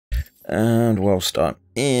And whilst I'm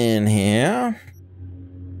in here,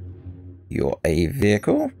 you're a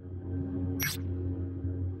vehicle.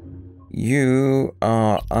 You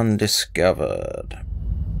are undiscovered.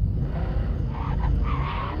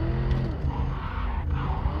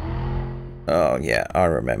 Oh yeah, I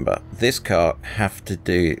remember. This car have to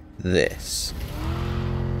do this.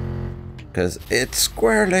 Because it's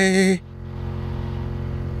squirrely.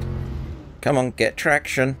 Come on, get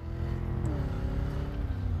traction.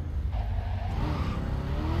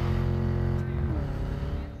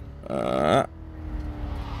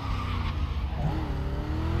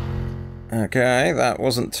 Okay, that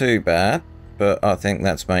wasn't too bad, but I think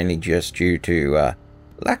that's mainly just due to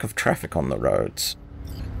lack of traffic on the roads.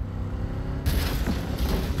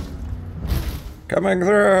 Coming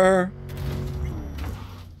through!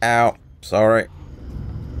 Ow, sorry.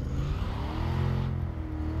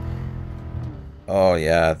 Oh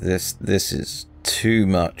yeah, this is too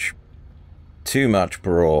much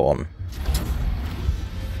brawn.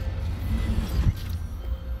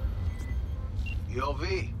 Yo,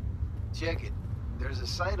 V, check it. There's a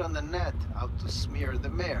site on the net out to smear the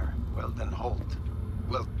mayor. Well, then Holt.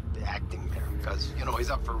 Well, the acting mayor, because, you know,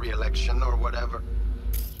 he's up for re-election or whatever.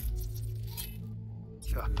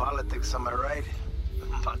 Politics, am I right?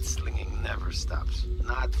 Mudslinging never stops.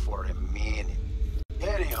 Not for a minute.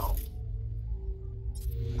 Anyhow,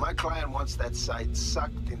 my client wants that site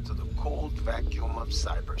sucked into the cold vacuum of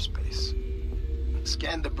cyberspace.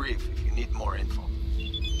 Scan the brief if you need more info.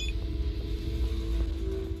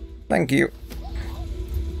 Thank you.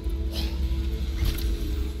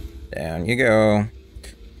 Down you go.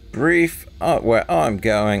 Brief. Where I'm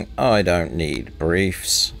going, I don't need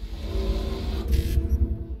briefs.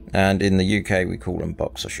 And in the UK, we call them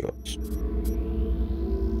boxer shorts.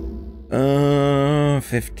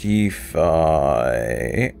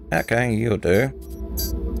 55. Okay, you'll do.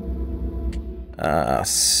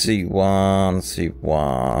 C1,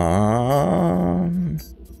 C1.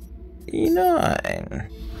 E9.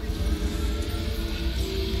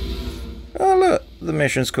 Oh, look. The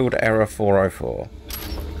mission's called Error 404.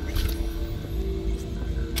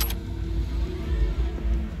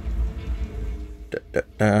 Da, da,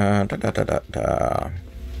 da, da, da, da.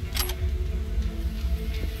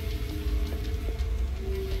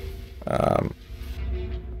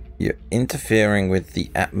 You're interfering with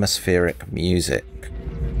the atmospheric music.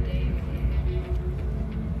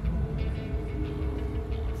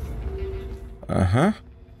 Okay.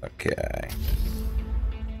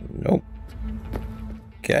 Nope.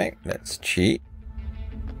 Okay, let's cheat.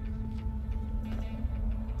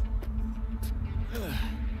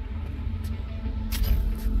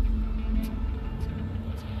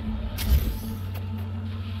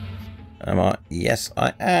 Am I? Yes,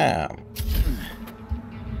 I am.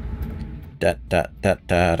 Da da da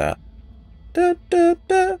da da da da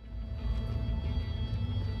da.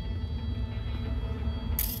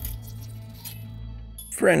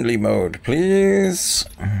 Friendly mode, please.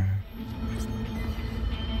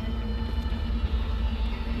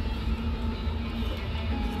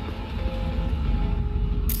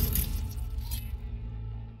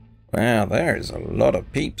 Wow, there's a lot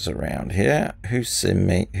of peeps around here. Who's seen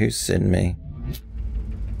me? Who's seen me?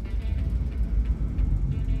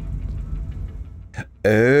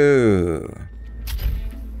 Oh.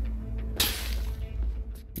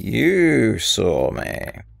 You saw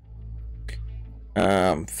me.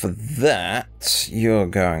 For that, you're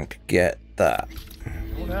going to get that.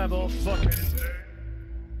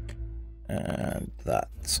 And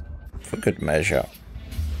that, for good measure.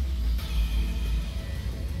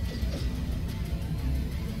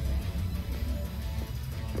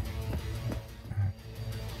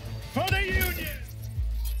 For the Union!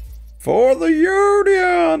 For the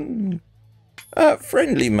Union!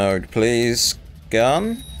 Friendly mode, please.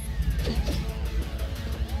 Gun.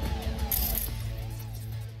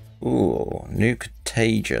 Ooh, new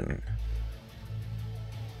contagion.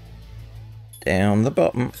 Down the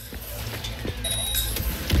bottom.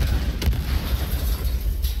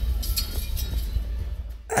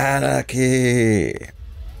 Anarchy!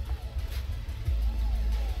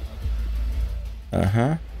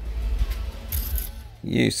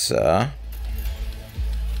 You, sir,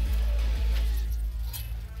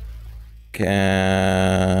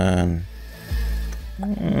 can...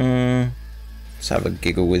 let's have a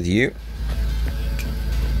giggle with you.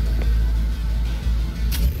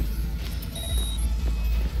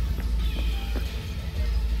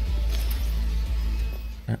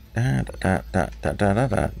 Come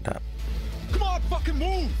on, fucking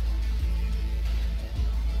move!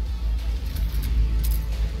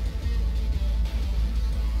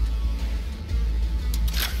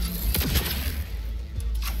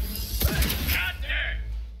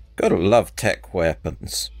 Gotta love tech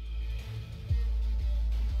weapons.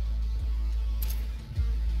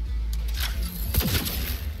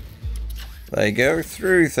 They go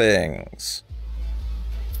through things.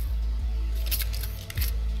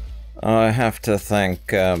 I have to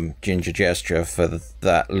thank Ginger Gesture for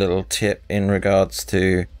that little tip in regards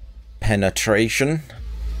to penetration.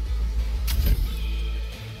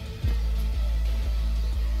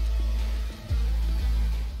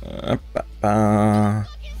 Stop!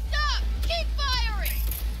 Keep firing!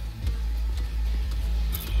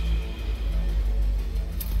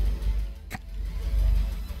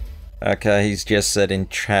 Okay, he's just said in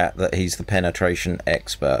chat that he's the penetration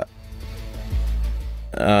expert.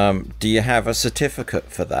 Do you have a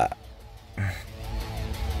certificate for that?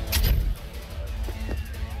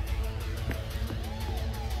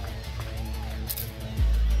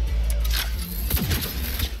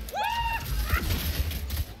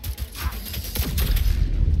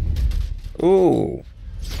 Ooh.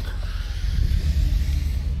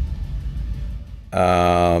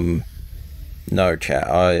 No, chat.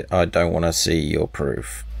 I don't want to see your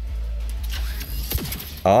proof.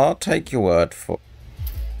 I'll take your word for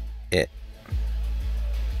it.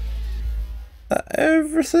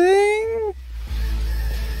 Everything?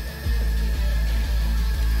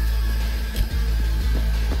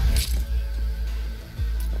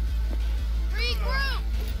 Regroup!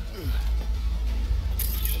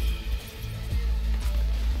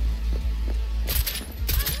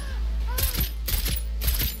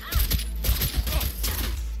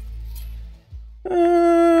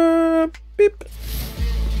 Beep.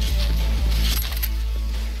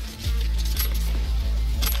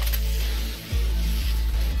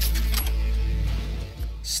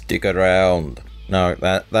 Stick around. No,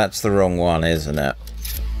 that's the wrong one, isn't it?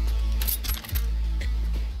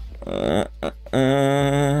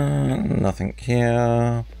 Nothing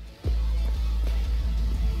here.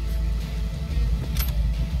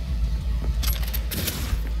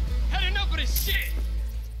 Had enough of this shit.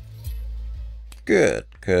 Good,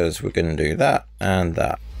 because we're going to do that and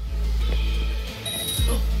that.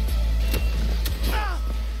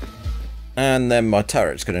 And then my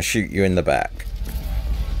turret's going to shoot you in the back.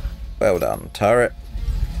 Well done, turret.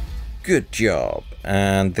 Good job.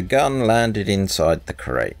 And the gun landed inside the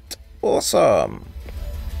crate. Awesome.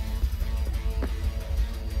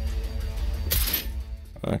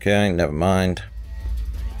 Okay, never mind.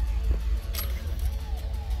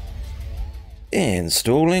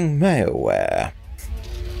 Installing malware.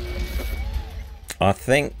 I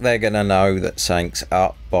think they're going to know that something's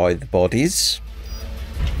up by the bodies.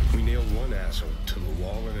 We nailed one asshole to the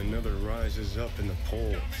wall and another rises up in the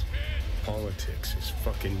polls. Politics is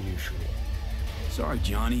fucking usual. Sorry,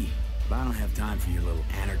 Johnny, but I don't have time for your little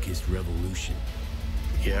anarchist revolution.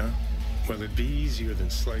 Yeah? Well, it'd be easier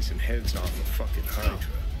than slicing heads off a fucking Hydra.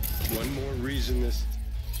 One more reason this...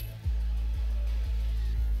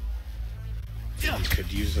 We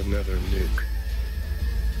could use another nuke.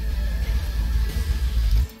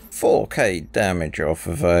 4k damage off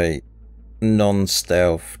of a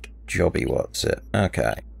non-stealthed jobby, what's it?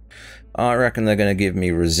 Okay. I reckon they're going to give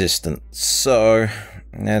me resistance, so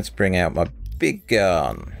let's bring out my big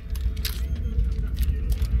gun.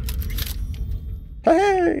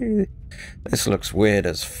 Hey! This looks weird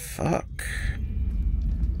as fuck.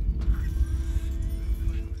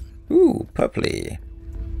 Ooh, purpley.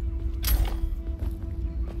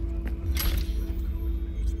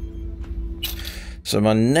 So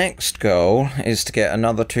my next goal is to get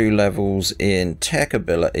another 2 levels in tech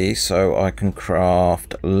ability so I can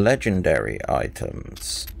craft legendary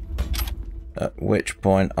items. At which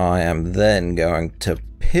point I am then going to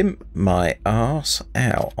pimp my ass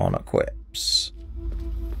out on equips.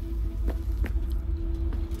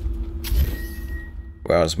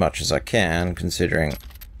 Well, as much as I can, considering...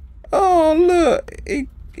 Oh, look!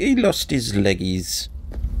 He lost his leggies.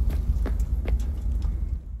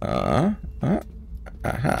 Aha.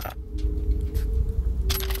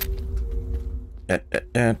 Da, da,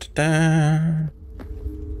 da, da,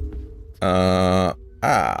 da.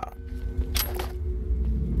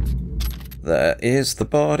 There is the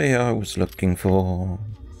body I was looking for.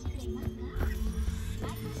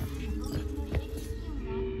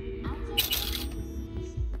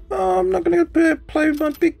 Oh, I'm not gonna play with my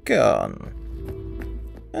big gun.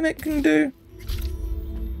 And it can do...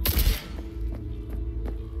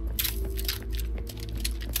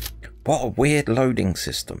 What a weird loading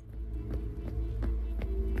system.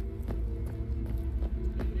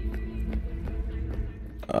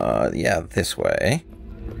 Yeah, this way.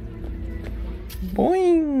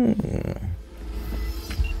 Boing!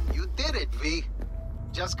 You did it, V.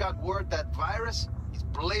 Just got word that virus is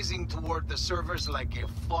blazing toward the servers like a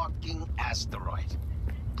fucking asteroid.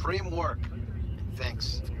 Prim work.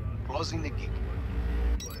 Thanks. Closing the gig.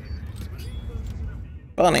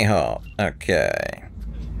 Bunny hop. Okay.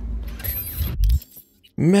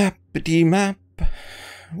 Map-de map.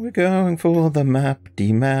 We're going for the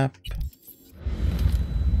map-de map.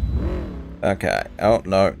 Okay. Oh,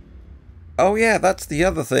 no. Oh, yeah, that's the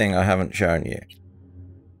other thing I haven't shown you.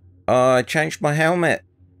 I changed my helmet.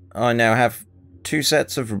 I now have 2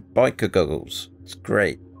 sets of biker goggles. It's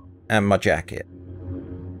great. And my jacket.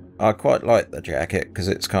 I quite like the jacket because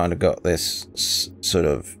it's kind of got this sort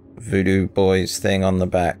of Voodoo Boys thing on the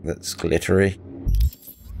back that's glittery.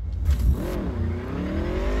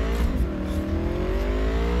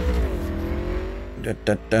 Da,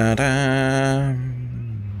 da, da, da.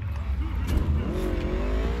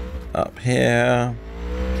 Up here.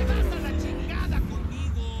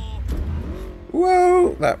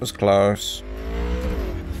 Whoa, that was close.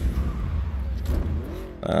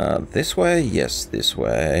 This way? Yes, this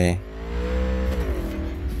way.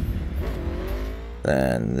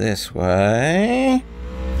 Then this way.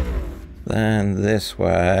 Then this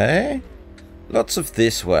way. Lots of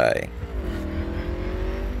this way.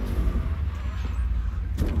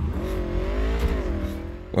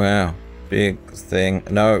 Wow, big thing.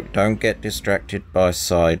 No, don't get distracted by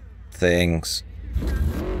side things.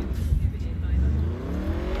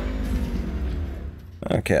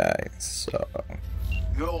 Okay, so...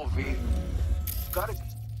 Yo, V. Gotta...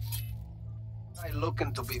 guy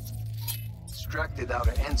looking to be distracted out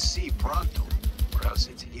of NC pronto, or else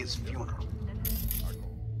it's his funeral.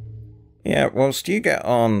 Yeah, whilst you get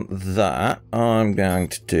on that, I'm going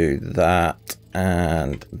to do that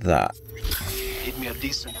and that. Need me a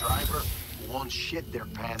decent driver who won't shit their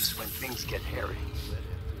pants when things get hairy.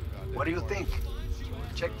 What do you think?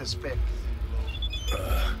 Check the spec.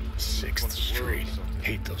 6th Street.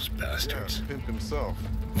 Hate those bastards. Pimp himself.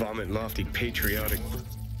 Vomit lofty patriotic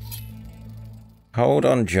Hold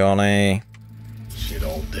on, Johnny. shit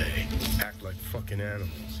all day. Act like fucking animals.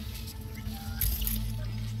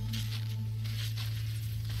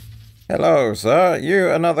 Hello, sir. You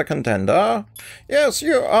another contender? Yes,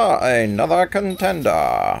 you are another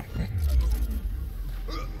contender.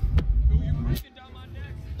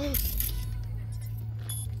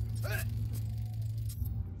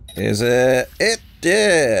 Is it? It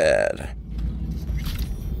did.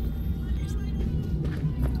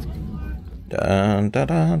 Dun da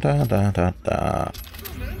da da da da da.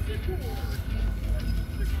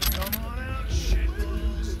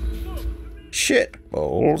 Shit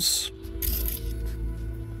balls.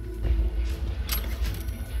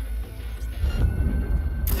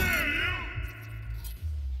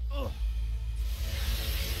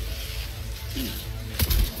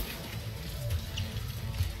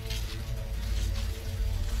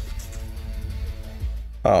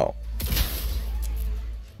 Oh.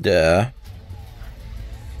 Duh.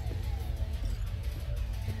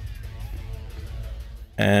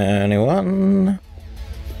 Anyone?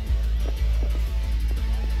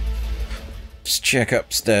 Just check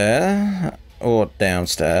upstairs or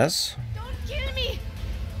downstairs. Don't kill me!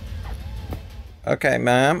 Okay,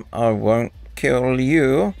 ma'am, I won't kill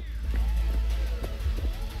you.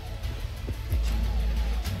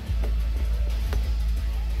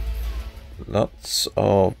 Lots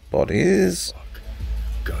of bodies. Fuck.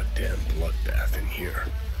 Goddamn bloodbath in here.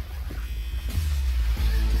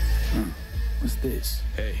 What's this?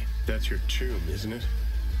 Hey, that's your tomb, isn't it?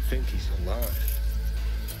 Think he's alive.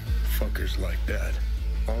 Fuckers like that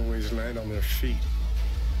always land on their feet.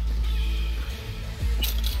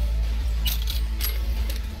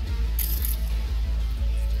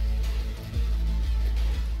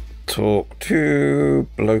 Talk to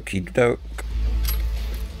Blokey Doke.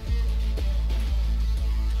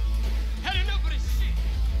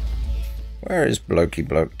 Where is Blokey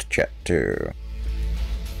Bloke to chat to?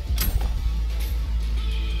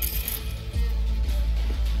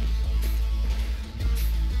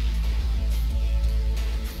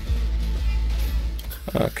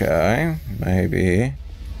 Okay, maybe.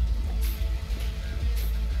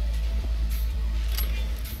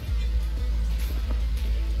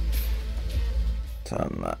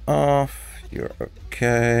 Turn that off. You're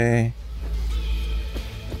okay.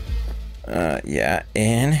 Yeah,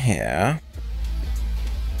 in here.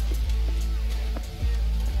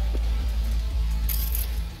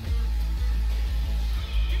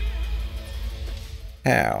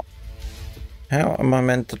 How? How am I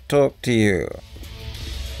meant to talk to you?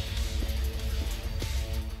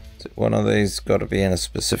 Is it one of these got to be in a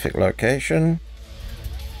specific location?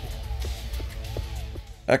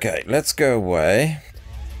 Okay, let's go away.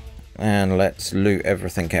 And let's loot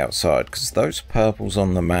everything outside, because those purples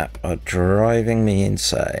on the map are driving me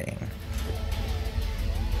insane.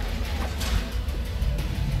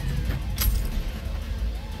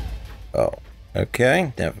 Oh,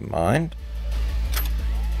 okay, never mind.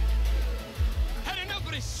 Had enough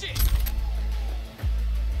of this shit.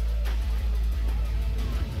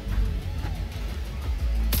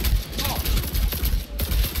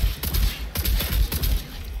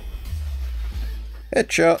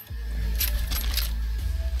 Headshot.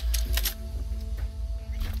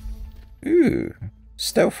 Ooh,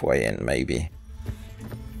 stealth way in, maybe.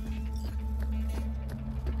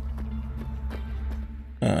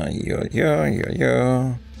 Yo.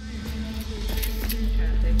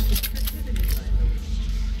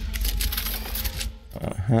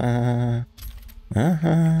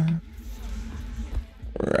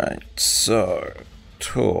 Right, so,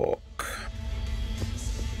 talk.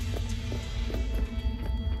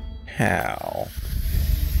 How?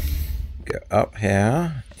 Go up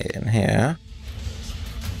here, in here.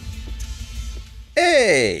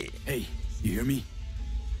 Hey! Hey, you hear me?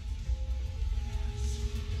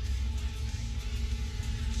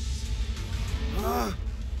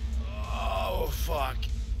 Oh, fuck.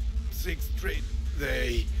 6th Street,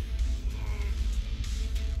 they...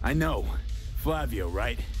 I know. Flavio,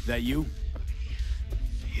 right? That you?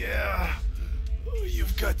 Yeah.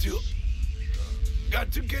 You've got to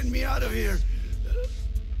get me out of here.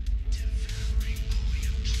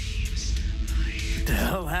 What the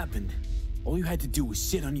hell happened? All you had to do was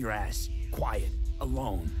sit on your ass, quiet,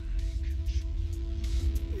 alone.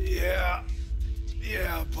 Yeah,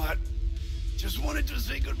 but just wanted to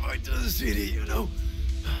say goodbye to the city, you know?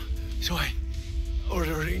 So I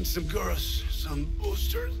ordered in some girls, some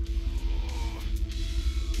boosters.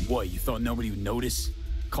 What, you thought nobody would notice?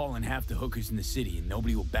 Calling half the hookers in the city and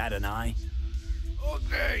nobody will bat an eye?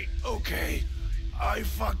 Okay. I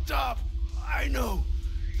fucked up. I know.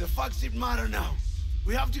 The facts didn't matter now.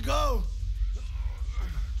 We have to go.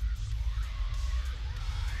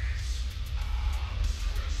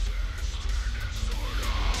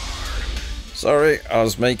 Sorry, I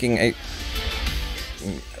was making a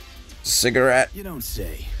cigarette. You don't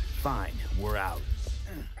say. Fine, we're out.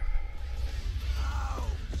 Oh,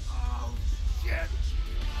 shit.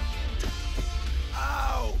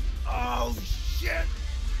 Oh, shit.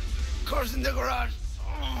 Car's in the garage.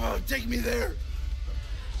 Oh, take me there.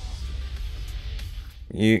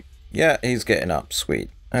 Yeah, he's getting up.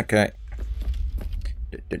 Sweet. Okay.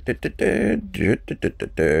 You've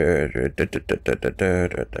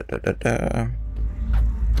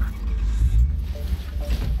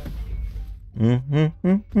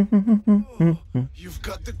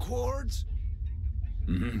got the cords?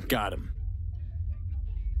 Got him.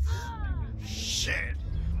 Shit.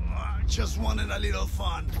 Just wanted a little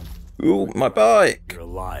fun. Ooh, my bike. You're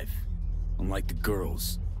alive. Unlike the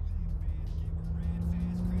girls.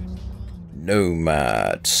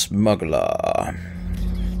 Nomad smuggler.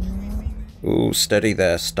 Ooh, steady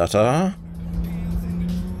there, stutter.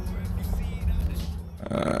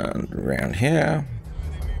 And around here.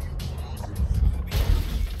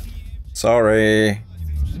 Sorry.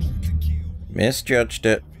 Misjudged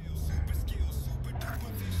it.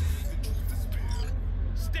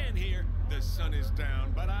 Stand here. The sun is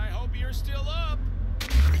down, but I hope you're still up.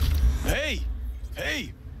 Hey,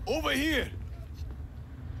 over here.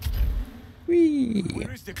 Whee.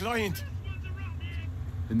 Where is the client?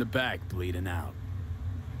 In the back, bleeding out.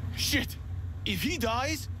 Shit! If he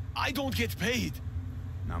dies, I don't get paid.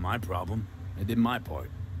 Not my problem. I did my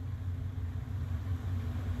part.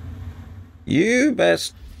 You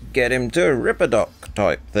best get him to a Ripperdoc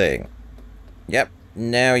type thing. Yep,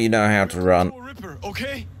 now you know how to run. Ripper,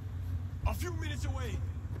 okay? A few minutes away.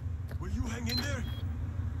 Will you hang in there?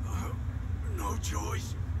 No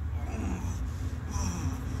choice.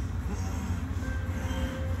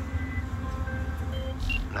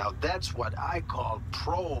 Now that's what I call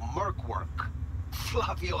pro-merc work.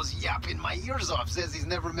 Flavio's yapping my ears off, says he's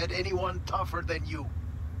never met anyone tougher than you.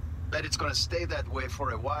 Bet it's gonna stay that way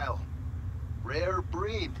for a while. Rare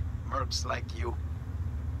breed, mercs like you.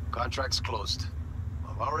 Contract's closed.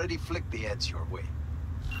 I've already flicked the ads your way.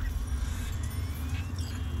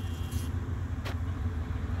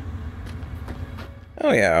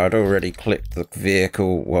 Oh yeah, I'd already clicked the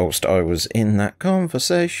vehicle whilst I was in that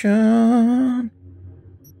conversation.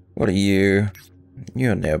 What are you?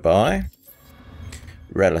 You're nearby.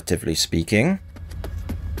 Relatively speaking.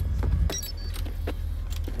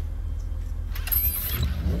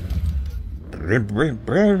 We're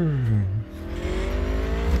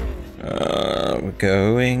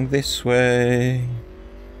going this way.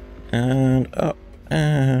 And up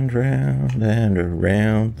And round and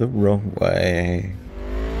around the wrong way.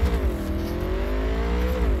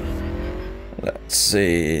 Let's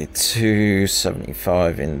see,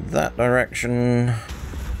 275 in that direction.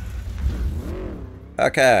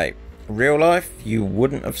 Okay, real life, you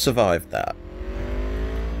wouldn't have survived that.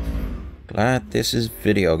 Glad this is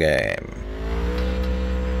video game.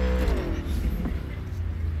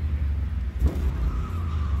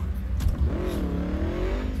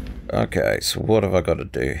 Okay, so what have I got to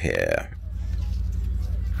do here?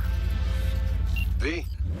 V?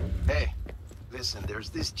 Hey, listen, there's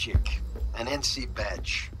this chick, an NC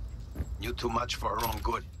badge. Knew too much for her own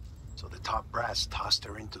good, so the top brass tossed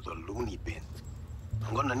her into the loony bin.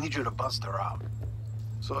 I'm gonna need you to bust her out.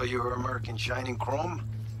 So you're American Shining Chrome?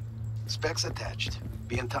 Specs attached.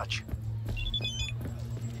 Be in touch.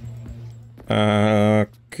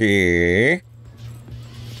 Okay.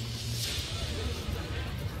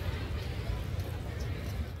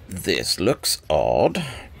 This looks odd.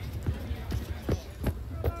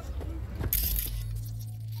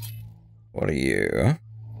 What are you?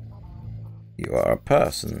 You are a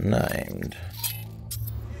person named.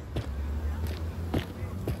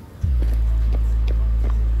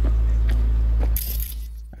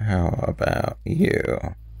 How about you?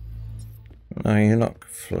 No, you're not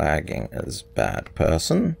flagging as bad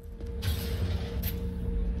person.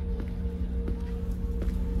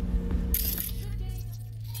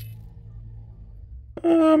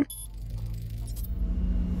 You're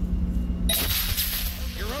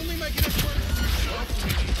only making it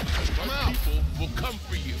worse. Come out. People will come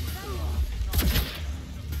for you.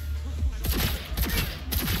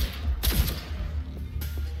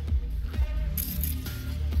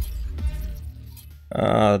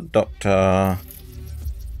 Doctor.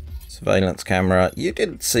 Surveillance camera. You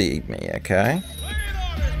did see me, okay?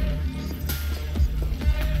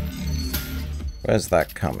 Where's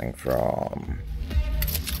that coming from?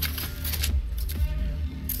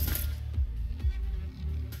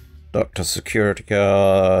 Doctor security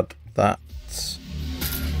guard. That's...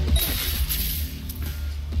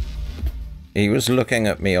 He was looking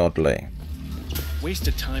at me oddly. Waste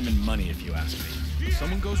of time and money, if you ask me. If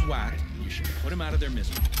someone goes whack, you should put them out of their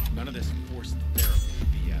misery. None of this forced therapy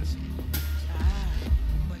BS.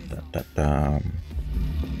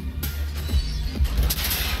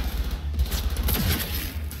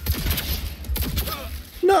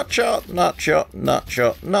 Nut shot, nut shot, nut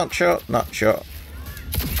shot, nut shot, nut shot.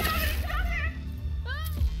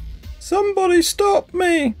 Somebody stop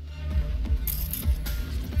me!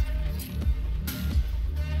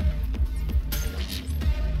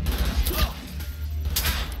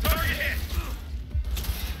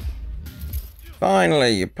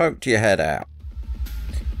 Finally, you poked your head out.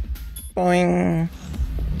 Boing.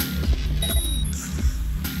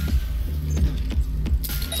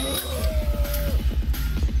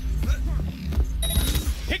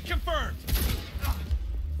 Hit confirmed.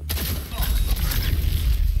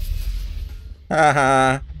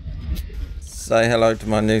 Haha. Say hello to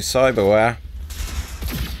my new cyberware.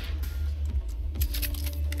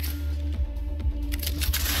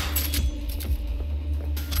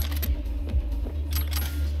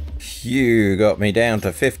 You got me down to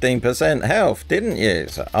 15% health, didn't you?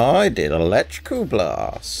 So I did electrical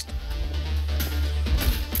blast.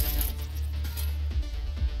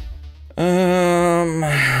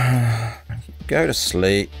 Go to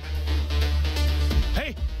sleep.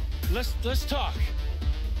 Hey, let's talk.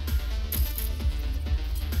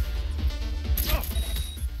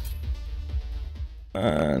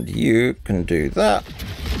 And you can do that.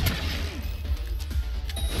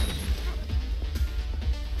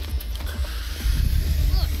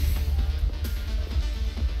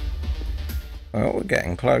 Well, we're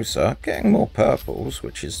getting closer, getting more purples,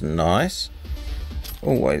 which is nice.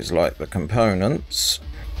 Always like the components.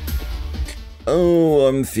 Oh,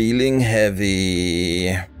 I'm feeling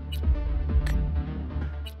heavy.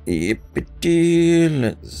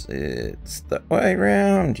 Yippity, it's that way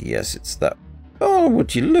round. Yes, it's that. Oh,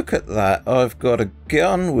 would you look at that? I've got a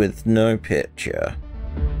gun with no picture.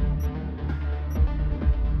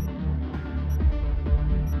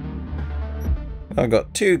 I've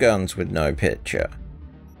got 2 guns with no picture.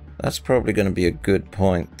 That's probably going to be a good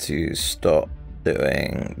point to stop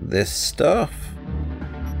doing this stuff.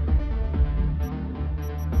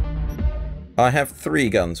 I have 3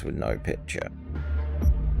 guns with no picture.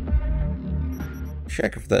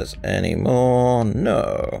 Check if there's any more.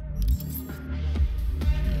 No.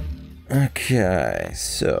 Okay,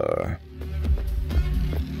 so...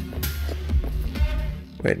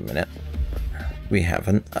 Wait a minute. We have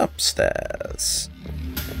an upstairs.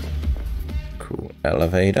 Cool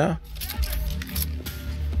elevator.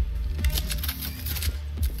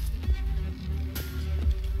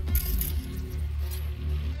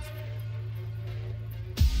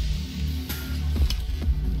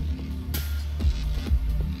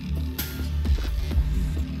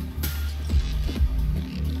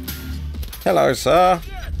 Hello, sir.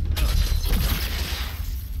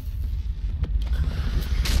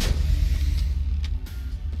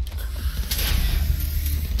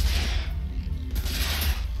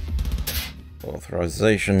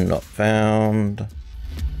 Authorization not found.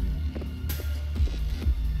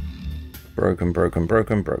 Broken, broken,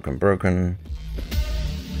 broken, broken, broken.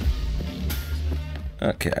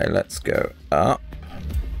 Okay, let's go up.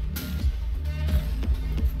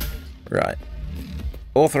 Right.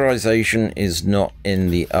 Authorization is not in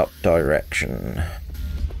the up direction.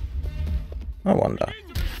 I wonder.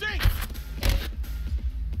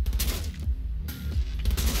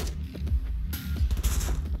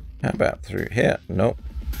 How about through here? Nope.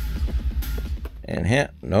 In here?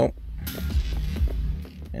 Nope.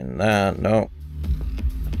 In there? Nope.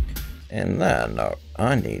 In there? No.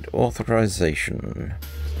 I need authorization.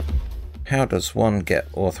 How does one get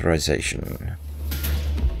authorization?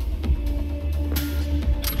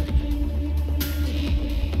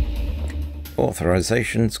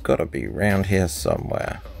 Authorization's gotta be round here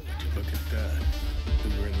somewhere. Oh, would you look at that?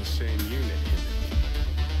 We were in the same unit.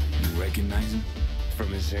 You recognize him? From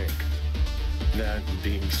his ink. That and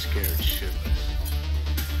being scared shitless.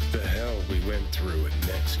 The hell we went through in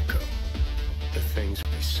Mexico. The things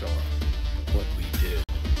we saw. What we did.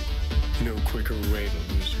 No quicker way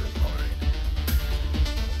to lose your mind.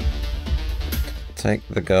 Take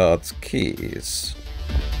the guard's keys.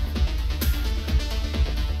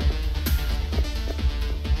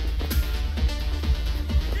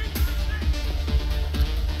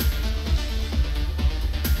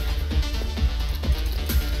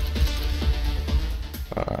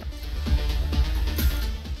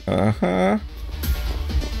 Uh-huh.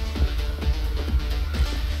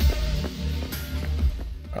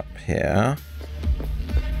 Up here.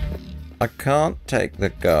 I can't take the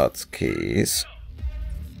guard's keys.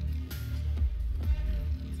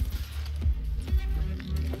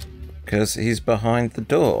 Because he's behind the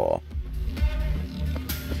door.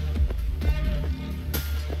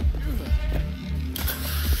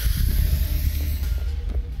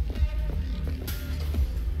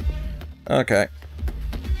 Okay.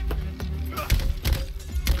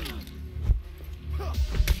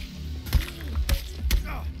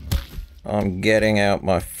 I'm getting out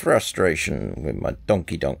my frustration with my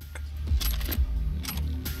donkey donk.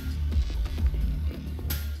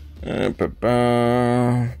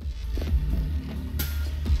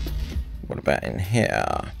 What about in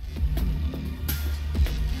here?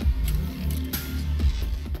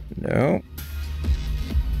 No.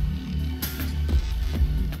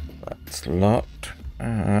 That's locked.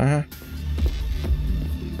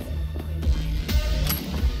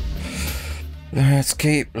 Let's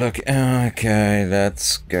keep looking. Okay,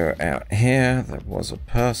 let's go out here. There was a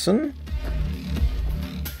person.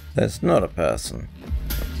 There's not a person.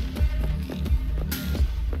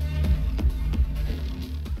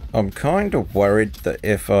 I'm kind of worried that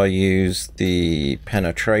if I use the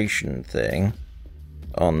penetration thing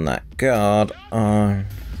on that guard, I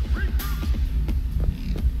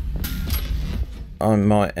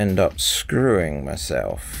might end up screwing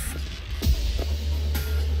myself.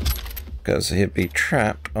 Because he'd be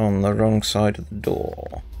trapped on the wrong side of the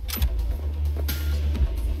door.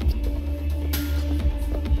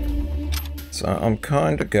 So I'm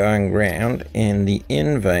kind of going round in the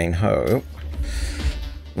in-vain hope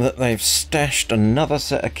that they've stashed another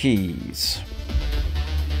set of keys.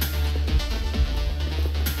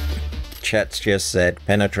 Chat's just said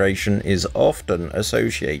penetration is often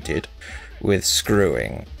associated with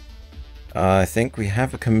screwing. I think we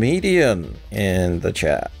have a comedian in the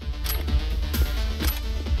chat.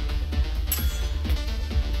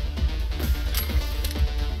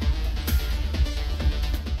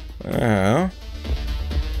 Well,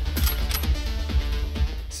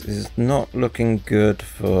 this is not looking good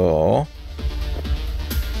for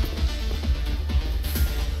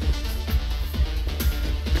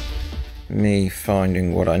me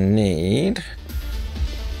finding what I need.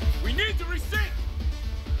 We need the receipt.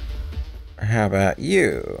 How about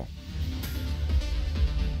you?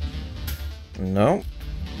 Nope.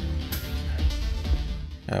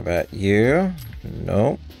 How about you?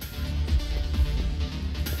 Nope.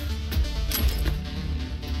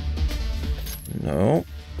 No.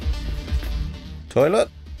 Toilet?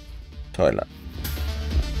 Toilet.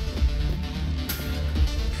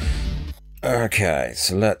 Okay,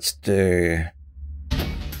 so let's do...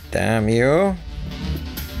 Damn you.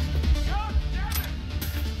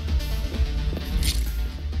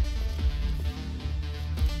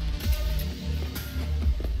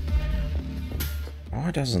 Why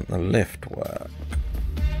doesn't the lift work?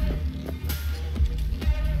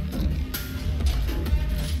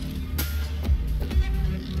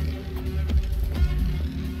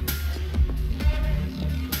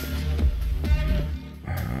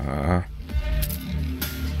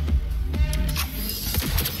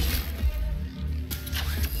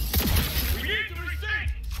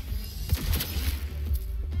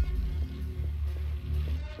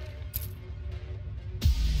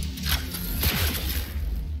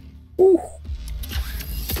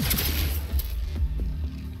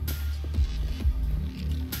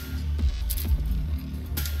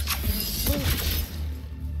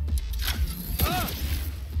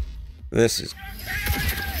 This is...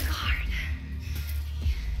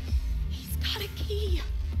 He's got a key.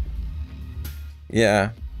 Yeah.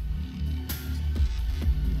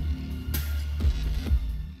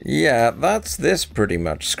 Yeah, that's this pretty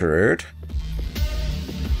much screwed.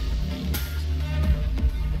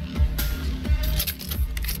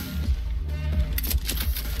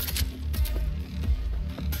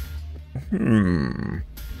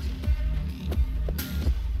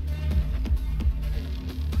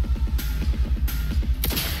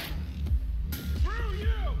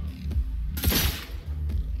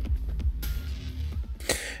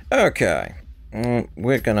 Okay,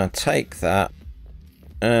 we're gonna take that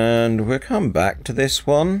and we'll come back to this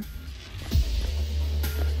one,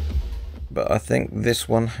 but I think this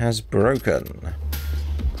one has broken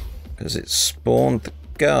because it spawned the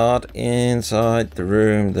guard inside the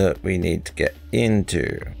room that we need to get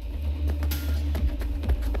into.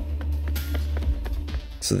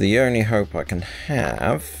 So the only hope I can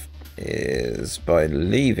have is by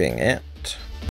leaving it